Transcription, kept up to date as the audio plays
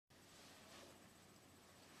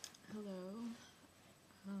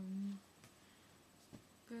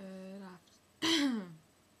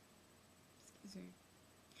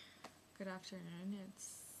afternoon. It's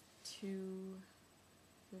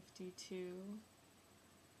 2:52,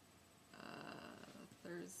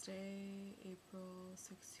 Thursday, April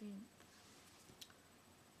 16th.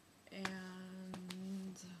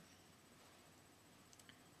 And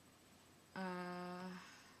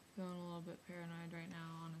feeling a little bit paranoid right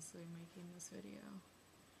now, honestly, making this video.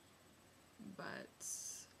 But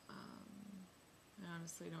I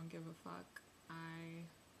honestly don't give a fuck.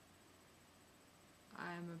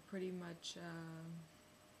 I'm a pretty much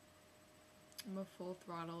I'm a full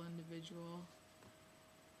throttle individual,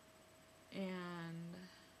 and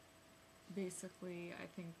basically I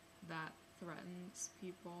think that threatens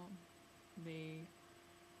people. They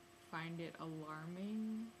find it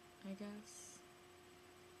alarming, I guess.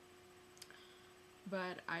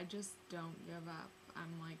 But I just don't give up.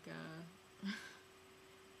 I'm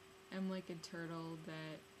like a turtle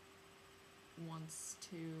that wants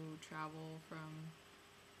to travel from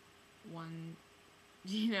one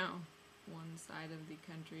side of the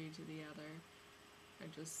country to the other.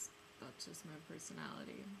 That's just my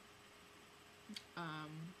personality.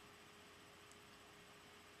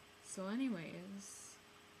 So anyways,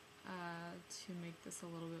 to make this a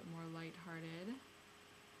little bit more lighthearted,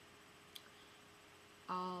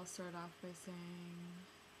 I'll start off by saying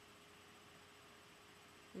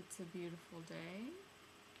it's a beautiful day,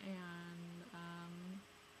 and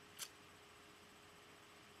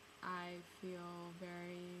I feel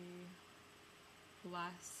very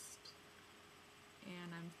blessed,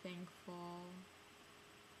 and I'm thankful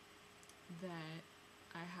that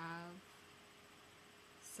I have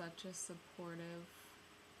such a supportive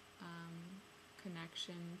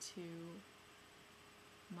connection to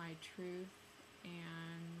my truth,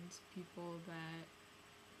 and people that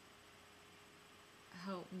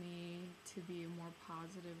help me to be a more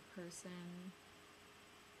positive person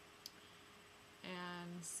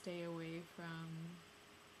and stay away from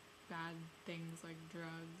bad things like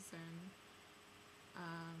drugs and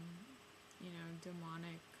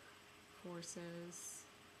demonic forces.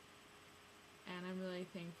 And I'm really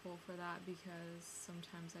thankful for that, because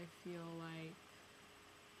sometimes I feel like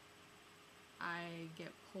I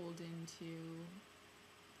get pulled into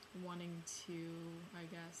wanting to, I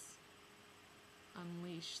guess,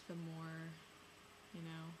 unleash the more,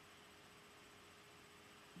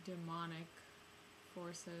 demonic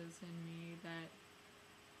forces in me that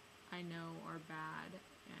I know are bad,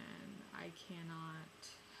 and I cannot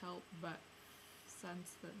help but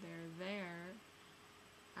sense that they're there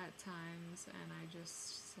at times, and I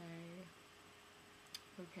just say,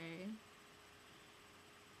 okay,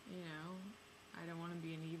 I don't want to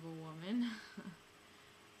be an evil woman,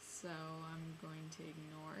 so I'm going to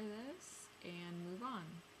ignore this and move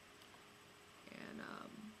on.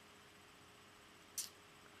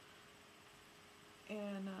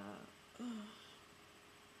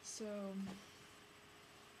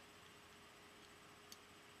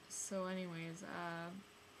 So anyways,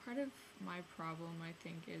 part of my problem, I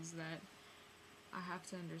think, is that I have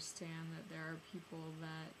to understand that there are people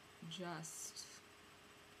that just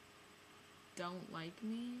don't like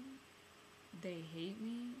me. They hate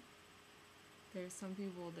me. There's some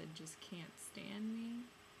people that just can't stand me.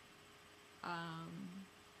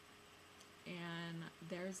 And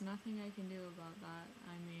there's nothing I can do about that.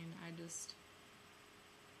 I mean,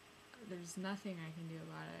 there's nothing I can do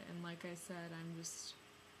about it. And like I said, I'm just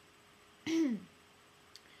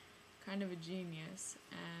kind of a genius,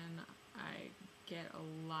 and I get a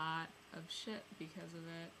lot of shit because of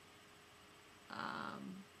it.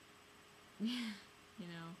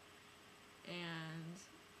 And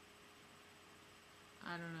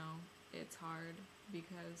I don't know, it's hard,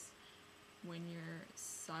 because when you're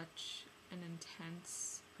such an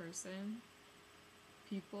intense person,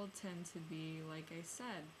 people tend to be, like I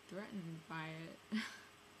said, threatened by it.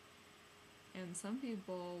 And some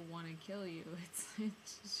people want to kill you.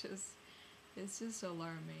 It's just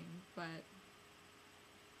alarming. But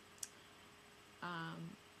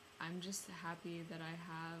I'm just happy that I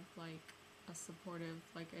have like a supportive,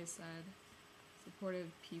 like I said,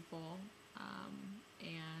 supportive people,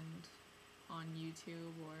 and on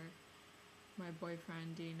YouTube, or my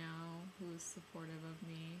boyfriend Deano, who's supportive of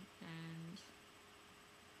me, and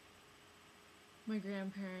my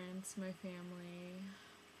grandparents, my family,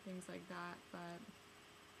 things like that. But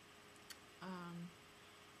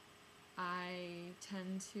I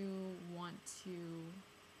tend to want to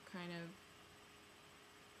kind of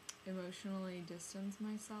emotionally distance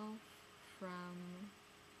myself from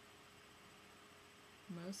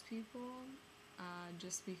most people,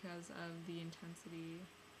 just because of the intensity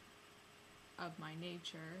of my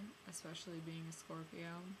nature, especially being a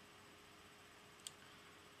Scorpio.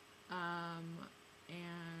 And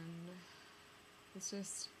it's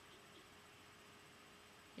just,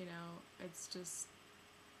 it's just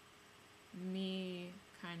me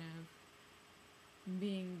kind of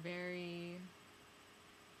being very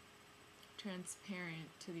transparent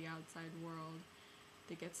to the outside world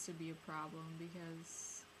that gets to be a problem,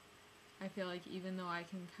 because I feel like even though I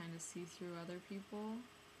can kind of see through other people,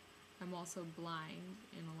 I'm also blind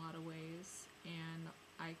in a lot of ways, and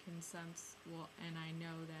I can sense, and I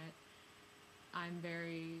know that I'm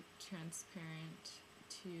very transparent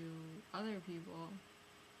to other people,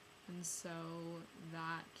 and so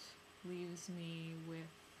that leaves me with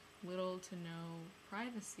little to no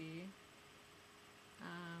privacy,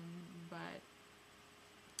 but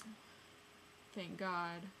thank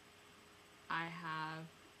God I have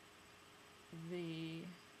the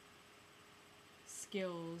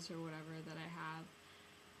skills or whatever that I have,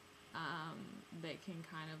 that can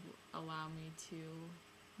kind of allow me to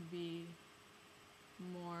be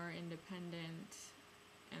more independent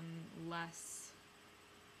and less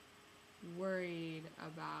worried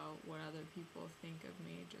about what other people think of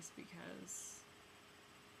me, just because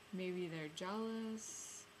maybe they're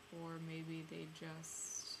jealous, or maybe they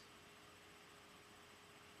just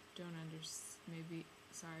don't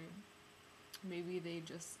maybe they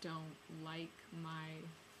just don't like my,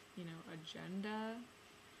 agenda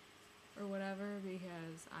or whatever,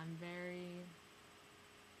 because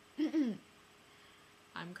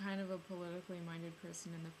I'm kind of a politically minded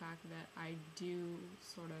person in the fact that I do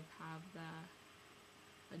sort of have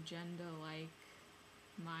the agenda-like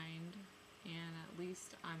mind, and at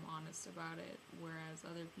least I'm honest about it, whereas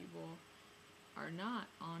other people are not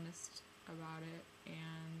honest about it,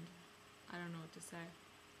 and I don't know what to say.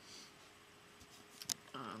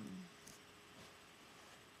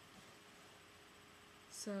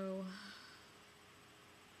 So,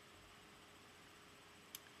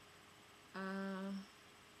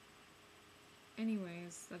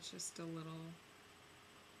 anyways, that's just a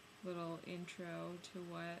little intro to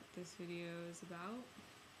what this video is about.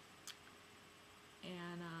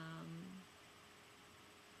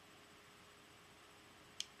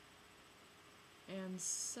 And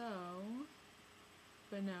so,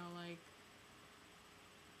 but no, like,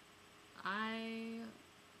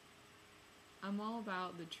 I'm all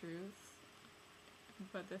about the truth,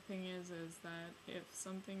 but the thing is that if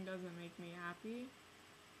something doesn't make me happy,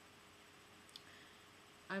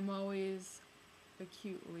 I'm always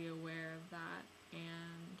acutely aware of that,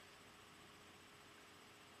 and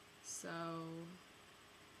so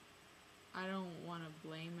I don't want to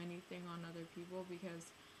blame anything on other people,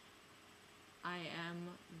 because I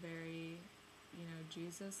am very,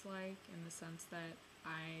 Jesus-like, in the sense that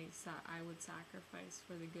I would sacrifice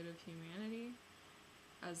for the good of humanity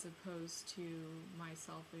as opposed to my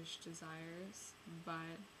selfish desires.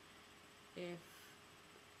 But if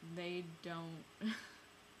they don't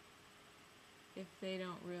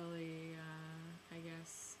really, I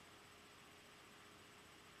guess,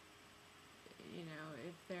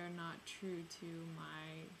 if they're not true to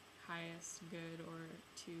my highest good or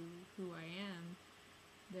to who I am,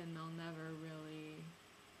 then it will never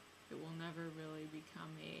really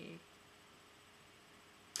become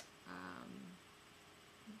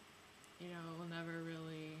it will never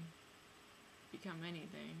really become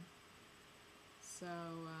anything. So,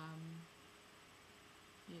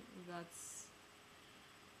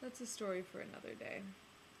 that's a story for another day.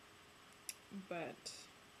 But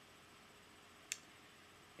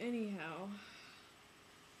anyhow,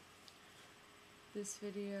 this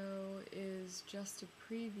video is just a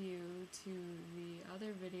preview to the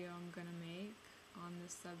other video I'm gonna make on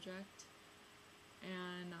this subject.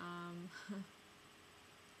 And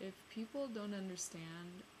if people don't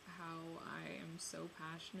understand how I am so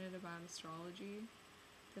passionate about astrology,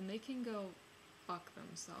 then they can go fuck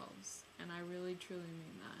themselves. And I really truly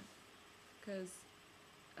mean that. Because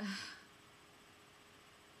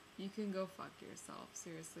you can go fuck yourself,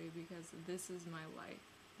 seriously, because this is my life.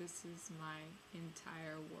 This is my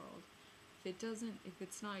entire world. If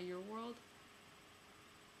it's not your world,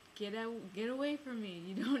 get away from me.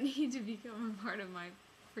 You don't need to become a part of my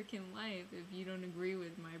freaking life if you don't agree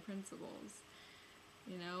with my principles.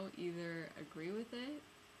 Either agree with it,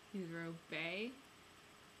 either obey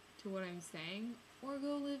to what I'm saying, or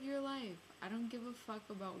go live your life. I don't give a fuck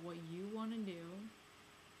about what you want to do,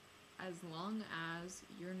 as long as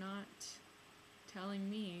you're not telling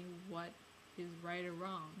me what is right or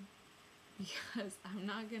wrong, because I'm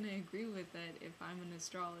not going to agree with it if I'm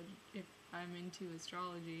into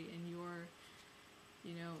astrology and you're,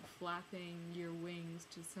 flapping your wings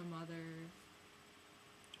to some other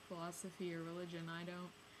philosophy or religion. I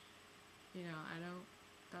don't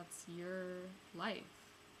that's your life,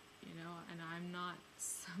 you know, and I'm not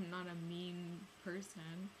a mean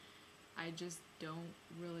person. I just don't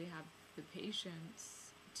really have the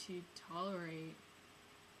patience to tolerate,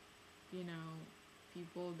 you know,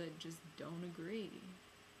 people that just don't agree.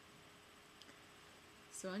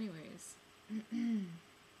 So anyways,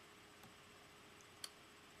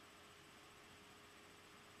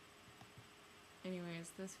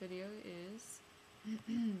 this video is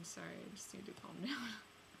sorry, I just need to calm down.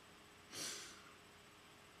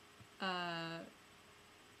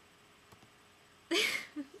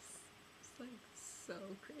 It's like so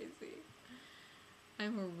crazy.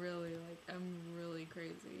 I'm really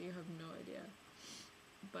crazy. You have no idea.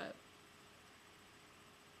 But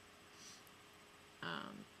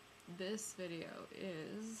this video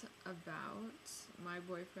is about my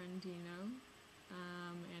boyfriend Deano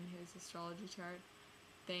and his astrology chart.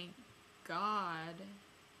 Thank God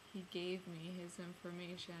he gave me his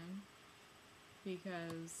information,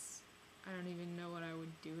 because I don't even know what I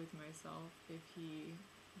would do with myself if he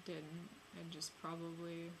didn't. I'd just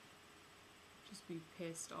probably just be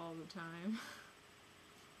pissed all the time.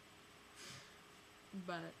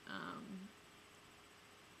 But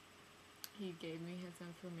he gave me his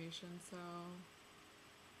information, so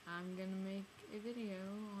I'm gonna make a video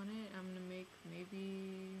on it. I'm gonna make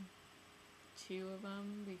maybe 2 of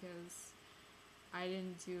them, because I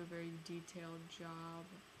didn't do a very detailed job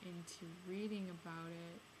into reading about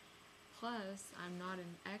it. Plus, I'm not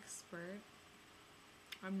an expert.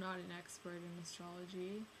 I'm not an expert in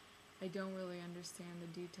astrology. I don't really understand the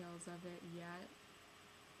details of it yet.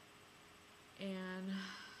 And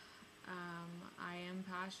I am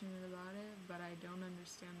passionate about it, but I don't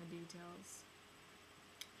understand the details.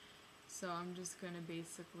 So I'm just going to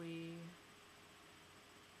basically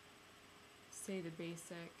say the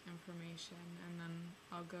basic information, and then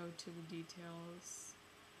I'll go to the details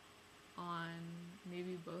on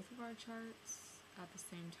maybe both of our charts at the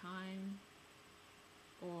same time,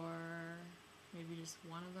 or maybe just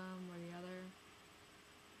one of them or the other,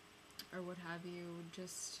 or what have you,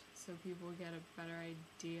 just so people get a better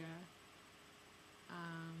idea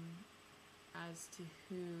as to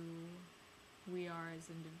who we are as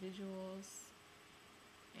individuals,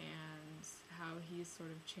 and how he's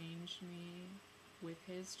sort of changed me with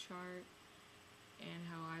his chart, and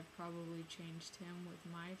how I've probably changed him with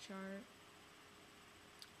my chart,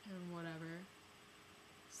 and whatever.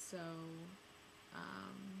 So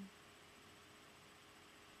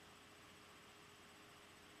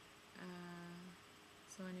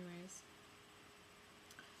anyways,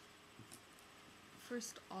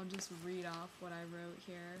 first I'll just read off what I wrote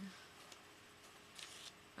here.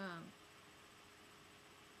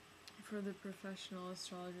 For the professional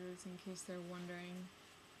astrologers, in case they're wondering,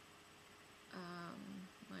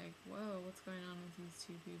 like, whoa, what's going on with these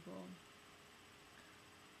 2 people?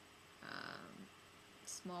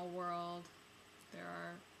 Small world. There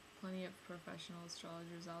are plenty of professional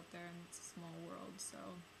astrologers out there, and it's a small world, so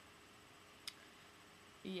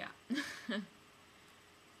yeah.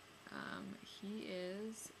 He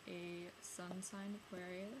is a sun sign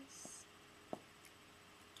Aquarius,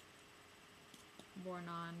 born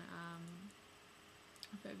on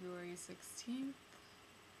February 16th,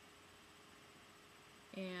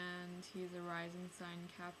 and he's a rising sign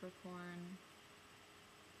Capricorn,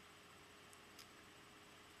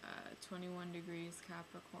 21 degrees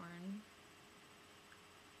Capricorn.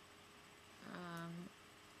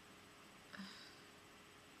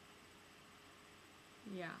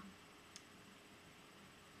 Yeah.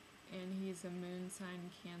 And he's a moon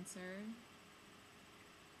sign Cancer,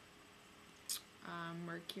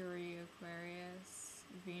 Mercury Aquarius,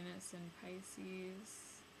 Venus in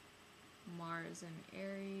Pisces, Mars in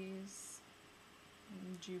Aries,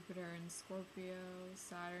 Jupiter in Scorpio,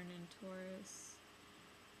 Saturn in Taurus,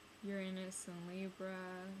 Uranus in Libra.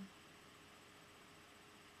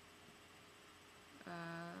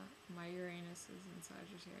 My Uranus is in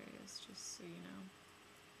Sagittarius, just so you know.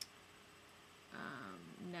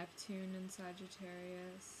 Neptune in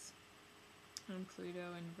Sagittarius, and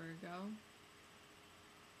Pluto in Virgo.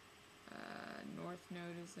 North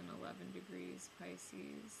Node is in 11 degrees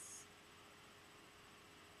Pisces,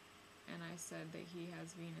 and I said that he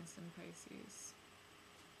has Venus in Pisces.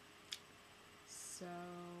 So,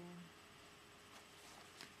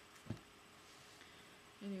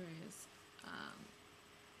 anyways,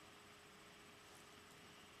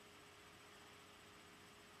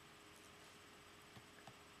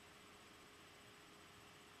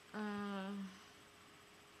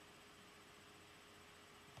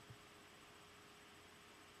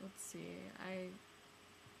 let's see, I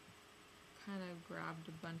kind of grabbed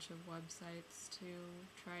a bunch of websites to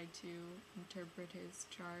try to interpret his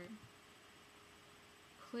chart.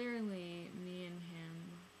 Clearly, me and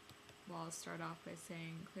him, well, I'll start off by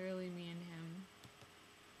saying, clearly me and him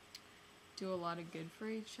do a lot of good for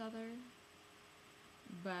each other,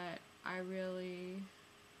 but I really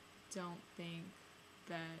don't think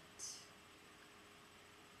that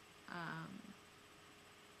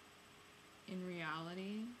in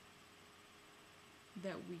reality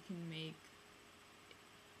that we can make,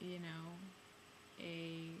 you know,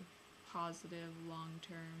 a positive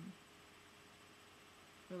long-term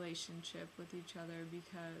relationship with each other,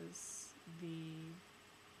 because the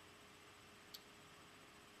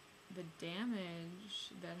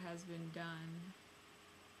damage that has been done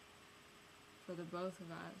for the both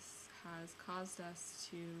of us has caused us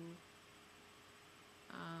to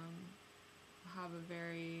have a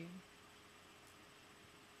very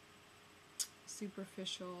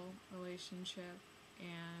superficial relationship,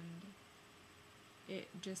 and it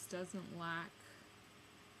just doesn't lack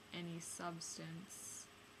any substance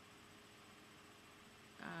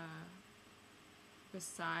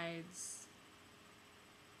besides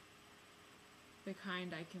the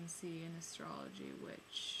kind I can see in astrology,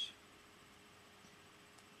 which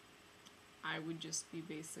I would just be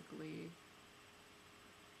basically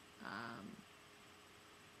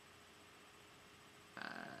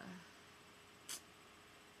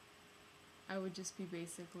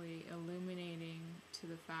illuminating to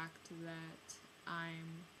the fact that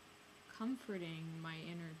I'm comforting my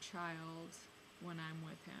inner child when I'm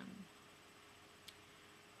with him.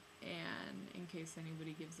 And in case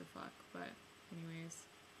anybody gives a fuck, but anyways,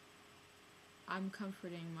 I'm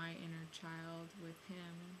comforting my inner child with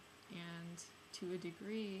him, and to a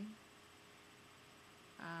degree,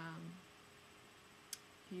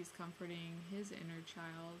 he's comforting his inner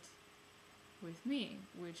child with me,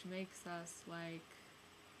 which makes us like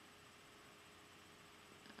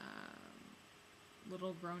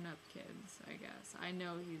little grown-up kids, I guess. I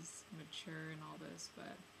know he's mature and all this,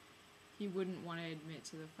 but he wouldn't want to admit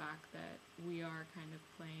to the fact that we are kind of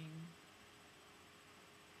playing,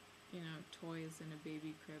 you know, toys in a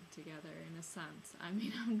baby crib together, in a sense. I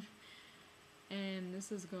mean, and this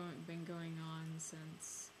has been going on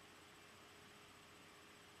since,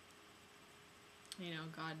 you know,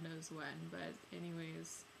 God knows when. But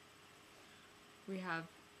anyways, we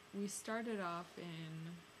started off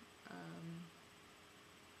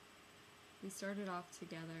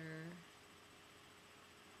together,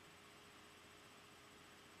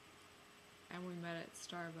 and we met at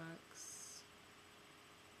Starbucks,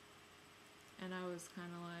 and I was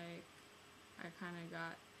kind of like,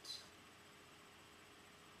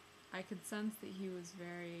 I could sense that he was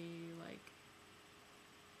very, like,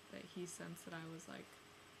 that he sensed that I was, like,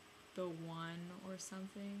 the one or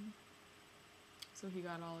something, so he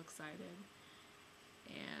got all excited,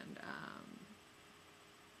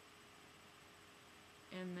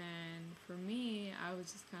 and then for me, I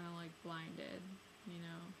was just kind of, like, blinded, you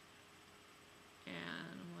know,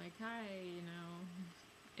 and I'm like, hi, you know,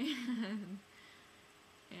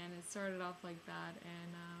 and it started off like that,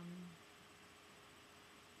 and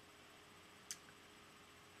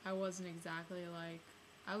I wasn't exactly like,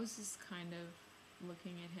 I was just kind of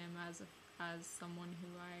looking at him as someone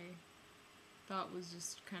who I thought was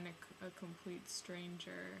just kind of a complete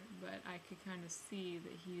stranger, but I could kind of see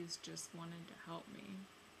that he's just wanted to help me,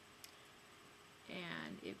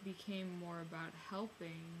 and it became more about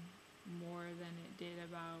helping more than it did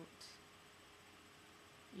about,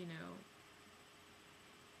 you know,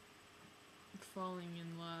 falling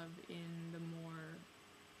in love in the more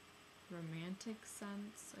romantic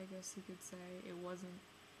sense, I guess you could say. It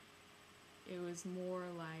was more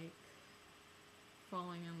like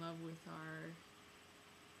falling in love with our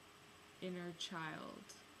inner child,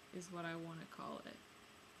 is what I want to call it.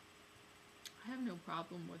 I have no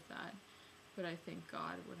problem with that, but I think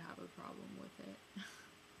God would have a problem with it.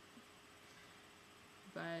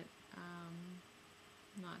 But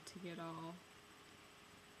not to get all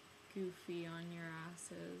goofy on your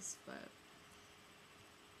asses, but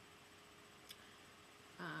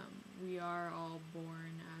we are all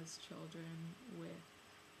born as children with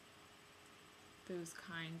those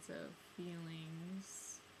kinds of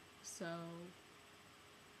feelings, so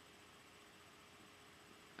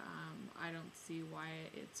I don't see why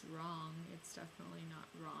it's wrong. It's definitely not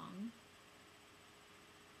wrong,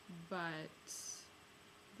 but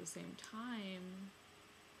at the same time,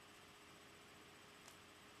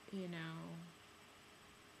 you know,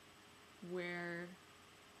 where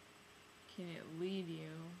can it lead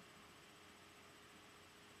you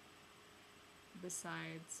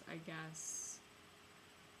besides, I guess,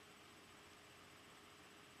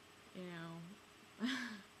 you know,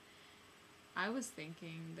 I was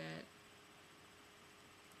thinking that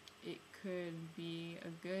it could be a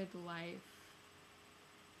good life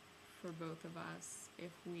for both of us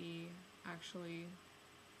if we actually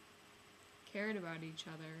cared about each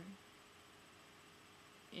other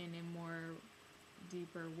in a more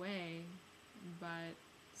deeper way, but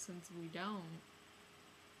since we don't,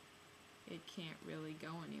 it can't really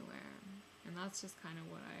go anywhere. And that's just kind of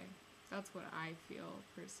that's what I feel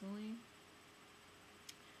personally.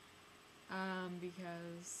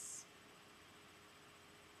 Because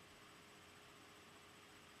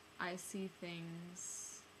I see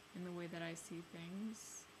things in the way that I see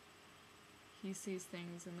things. He sees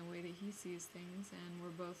things in the way that he sees things, and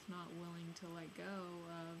we're both not willing to let go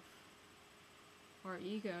of our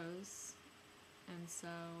egos. And so,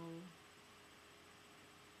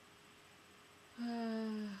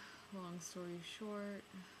 long story short,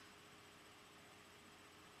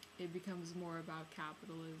 it becomes more about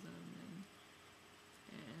capitalism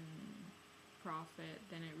and profit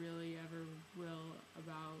than it really ever will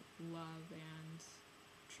about love and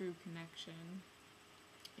true connection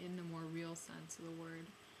in the more real sense of the word.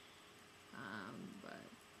 But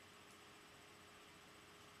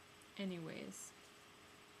anyways,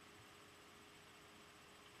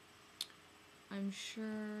 I'm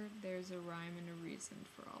sure there's a rhyme and a reason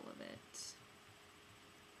for all of it.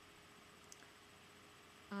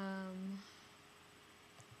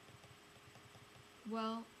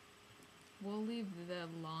 Well, we'll leave the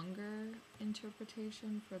longer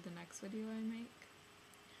interpretation for the next video I make.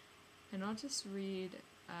 And I'll just read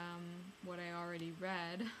what I already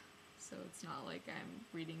read, so it's not like I'm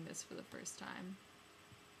reading this for the first time.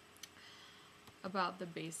 About the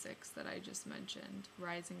basics that I just mentioned.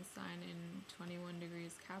 Rising sign in 21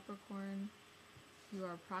 degrees Capricorn. You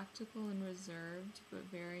are practical and reserved, but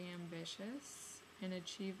very ambitious. An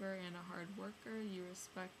achiever and a hard worker. You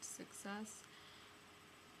respect success.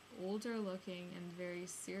 Older looking and very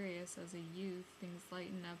serious as a youth. Things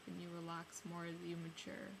lighten up and you relax more as you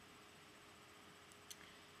mature.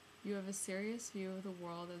 You have a serious view of the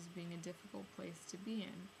world as being a difficult place to be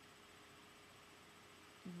in.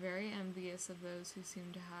 Very envious of those who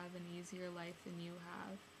seem to have an easier life than you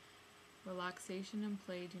have. Relaxation and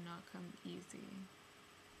play do not come easy.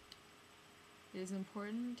 It is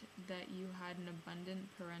important that you had an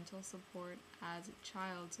abundant parental support as a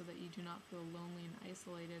child so that you do not feel lonely and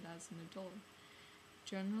isolated as an adult.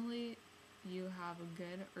 Generally, you have a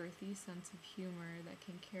good, earthy sense of humor that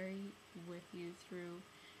can carry with you through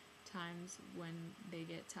times when they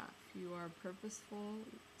get tough. You are purposeful,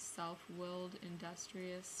 self-willed,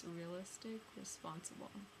 industrious, realistic,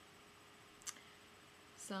 responsible.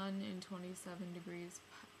 Sun in 27 degrees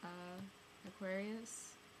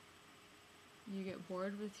Aquarius. You get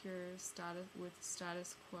bored with your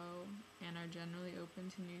status quo and are generally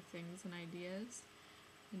open to new things and ideas.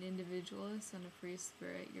 An individualist and a free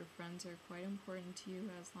spirit, your friends are quite important to you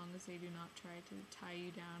as long as they do not try to tie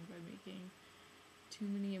you down by making too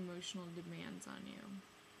many emotional demands on you.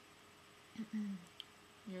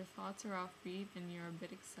 Your thoughts are offbeat and you're a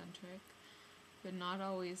bit eccentric, but not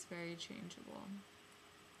always very changeable.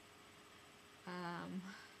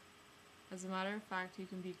 As a matter of fact, you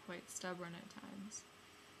can be quite stubborn at times.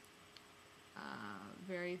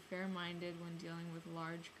 Very fair-minded when dealing with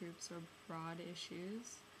large groups or broad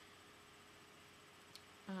issues.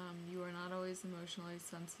 You are not always emotionally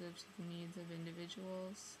sensitive to the needs of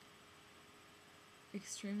individuals.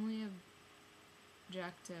 Extremely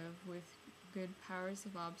objective with good powers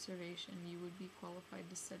of observation. You would be qualified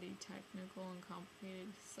to study technical and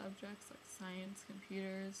complicated subjects like science,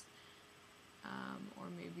 computers, or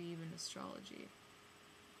maybe even astrology.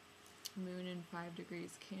 Moon in 5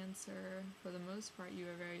 degrees Cancer. For the most part, you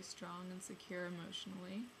are very strong and secure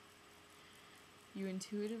emotionally. You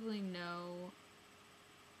intuitively know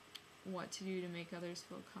what to do to make others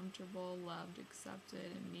feel comfortable, loved,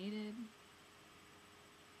 accepted, and needed.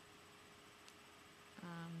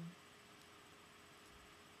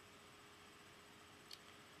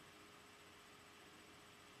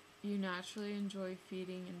 You naturally enjoy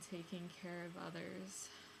feeding and taking care of others.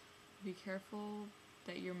 Be careful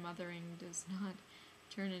that your mothering does not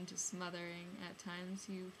turn into smothering. At times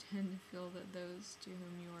you tend to feel that those to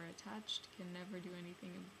whom you are attached can never do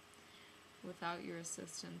anything without your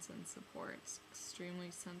assistance and support.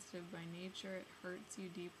 Extremely sensitive by nature, it hurts you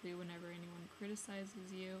deeply whenever anyone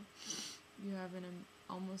criticizes you. You have an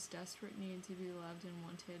almost desperate need to be loved and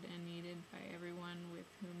wanted and needed by everyone with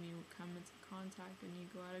whom you come into contact, and you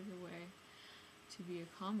go out of your way to be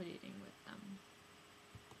accommodating with them.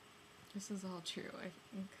 This is all true, I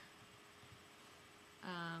think.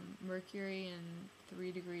 Mercury in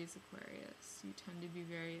 3 degrees Aquarius. You tend to be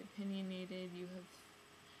very opinionated. You have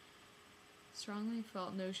strongly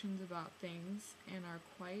felt notions about things and are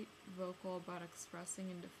quite vocal about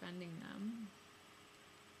expressing and defending them.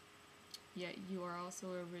 Yet you are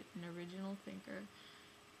also an original thinker.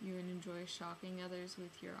 You enjoy shocking others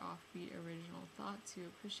with your offbeat original thoughts. You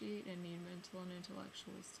appreciate and need mental and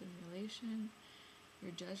intellectual stimulation.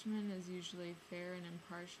 Your judgment is usually fair and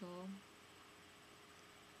impartial.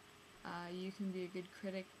 You can be a good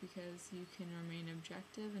critic because you can remain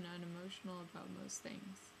objective and unemotional about most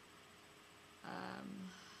things.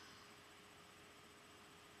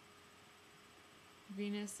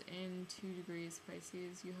 Venus in 2 degrees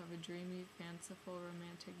Pisces. You have a dreamy, fanciful,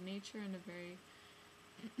 romantic nature and a very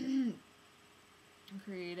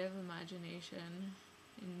creative imagination.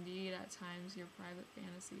 Indeed, at times your private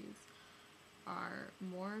fantasies are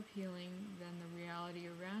more appealing than the reality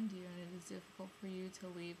around you, and it is difficult for you to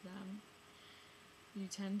leave them. You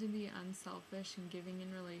tend to be unselfish and giving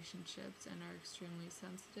in relationships and are extremely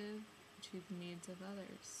sensitive to the needs of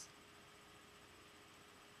others.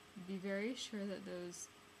 Be very sure that those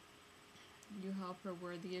you help are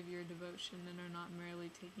worthy of your devotion and are not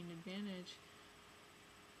merely taking advantage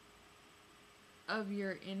of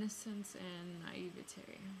your innocence and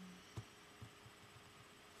naivete.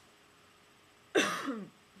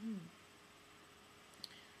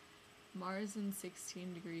 Mars in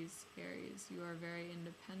 16 degrees Aries. You are very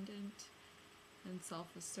independent and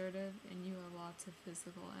self-assertive, and you have lots of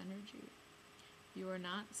physical energy. You are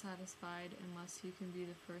not satisfied unless you can be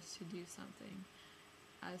the first to do something.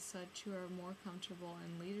 As such, you are more comfortable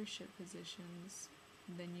in leadership positions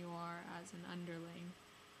than you are as an underling.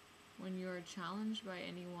 When you are challenged by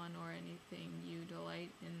anyone or anything, you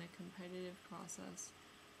delight in the competitive process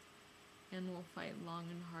and will fight long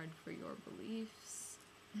and hard for your beliefs.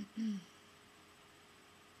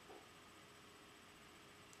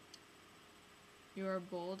 You are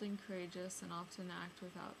bold and courageous and often act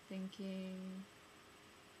without thinking.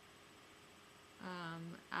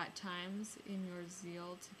 At times, in your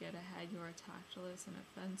zeal to get ahead, you are tactless and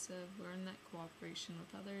offensive. Learn that cooperation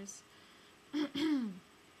with others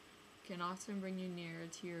can often bring you nearer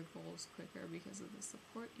to your goals quicker because of the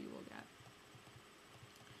support you will get.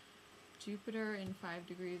 Jupiter in 5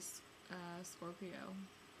 degrees Scorpio.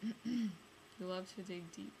 You love to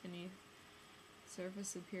dig deep beneath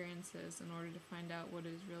surface appearances in order to find out what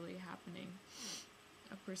is really happening.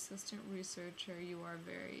 A persistent researcher, you are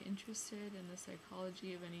very interested in the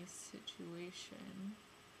psychology of any situation.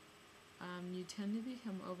 You tend to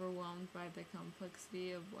become overwhelmed by the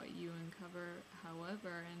complexity of what you uncover,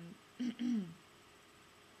 however,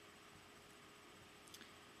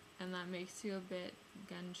 and that makes you a bit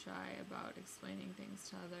gun-shy about explaining things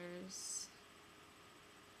to others.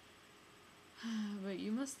 But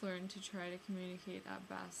you must learn to try to communicate at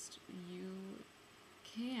best you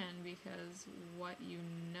can, because what you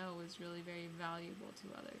know is really very valuable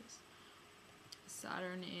to others.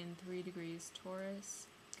 Saturn in 3 degrees Taurus.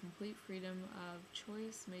 Complete freedom of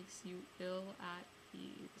choice makes you ill at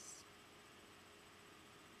ease.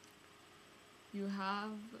 You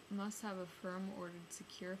must have a firm, ordered,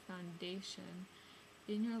 secure foundation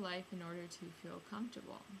in your life in order to feel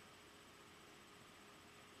comfortable.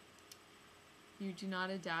 You do not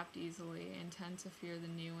adapt easily and tend to fear the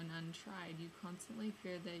new and untried. You constantly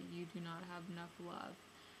fear that you do not have enough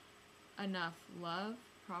love,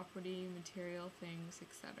 property, material things,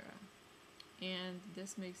 etc. And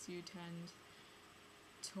this makes you tend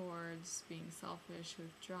towards being selfish,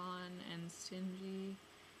 withdrawn, and stingy.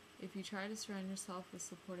 If you try to surround yourself with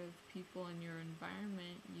supportive people in your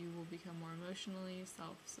environment, you will become more emotionally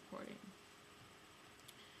self-supporting.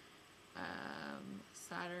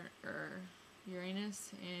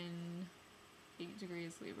 Uranus in 8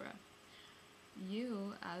 degrees Libra.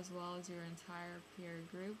 You, as well as your entire peer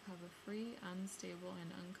group, have a free, unstable,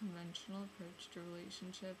 and unconventional approach to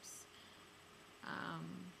relationships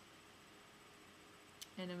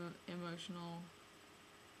and emotional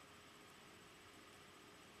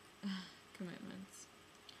commitments.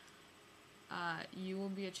 You will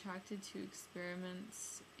be attracted to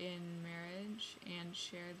experiments in marriage and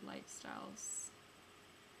shared lifestyles.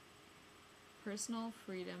 Personal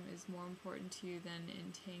freedom is more important to you than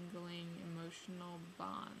entangling emotional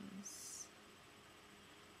bonds.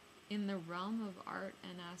 In the realm of art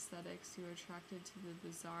and aesthetics, you are attracted to the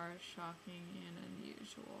bizarre, shocking, and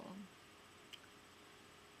unusual.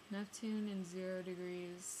 Neptune in 0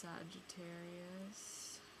 degrees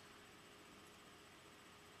Sagittarius.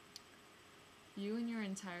 You and your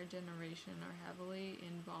entire generation are heavily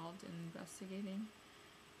involved in investigating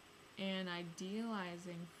and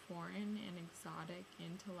idealizing foreign and exotic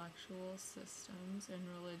intellectual systems and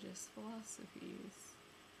religious philosophies.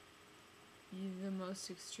 The most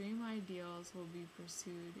extreme ideals will be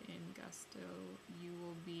pursued in gusto. You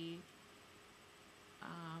will be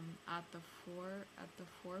at the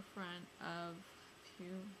forefront of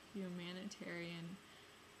humanitarian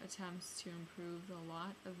attempts to improve the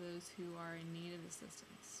lot of those who are in need of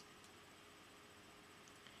assistance.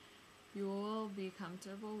 You will be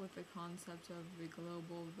comfortable with the concept of the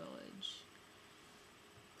global village.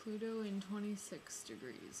 Pluto in 26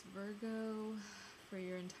 degrees. Virgo, for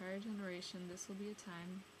your entire generation, this will be a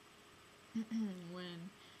time when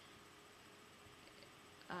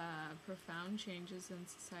profound changes in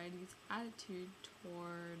society's attitude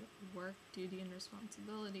toward work, duty, and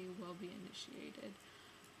responsibility will be initiated.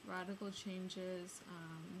 Radical changes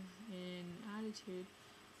in attitude.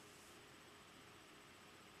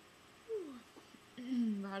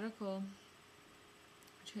 Radical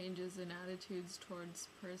changes in attitudes towards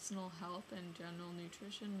personal health and general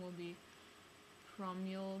nutrition will be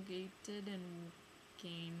promulgated and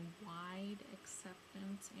gain wide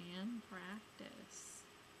acceptance and practice.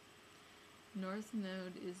 North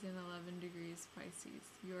Node is in 11 degrees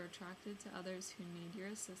Pisces. You are attracted to others who need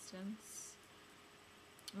your assistance.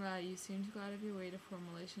 You seem to go out of your way to form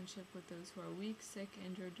a relationship with those who are weak, sick,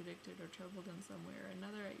 injured, addicted, or troubled in some way or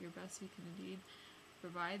another. At your best, you can indeed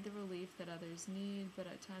provide the relief that others need,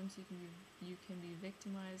 but at times you can be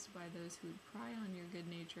victimized by those who would pry on your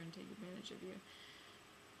good nature and take advantage of you.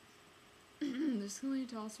 This can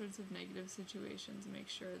lead to all sorts of negative situations. Make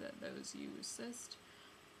sure that those you assist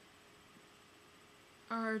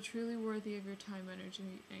are truly worthy of your time,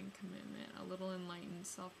 energy, and commitment. A little enlightened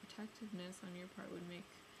self-protectiveness on your part would make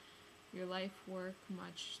your life work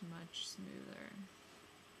much, much smoother.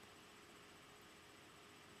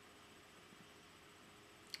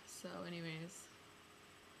 So anyways,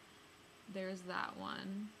 there's that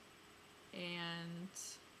one. And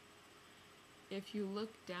if you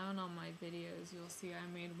look down on my videos, you'll see I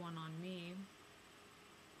made one on me,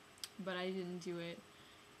 but I didn't do it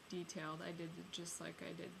detailed. I did it just like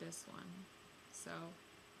I did this one. So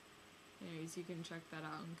anyways, you can check that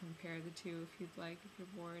out and compare the two if you'd like, if you're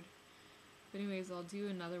bored. But anyways, I'll do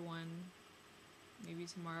another one maybe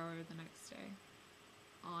tomorrow or the next day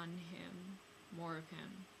on him, more of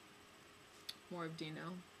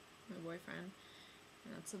Deano, my boyfriend.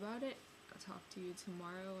 And that's about it. I'll talk to you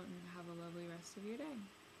tomorrow and have a lovely rest of your day.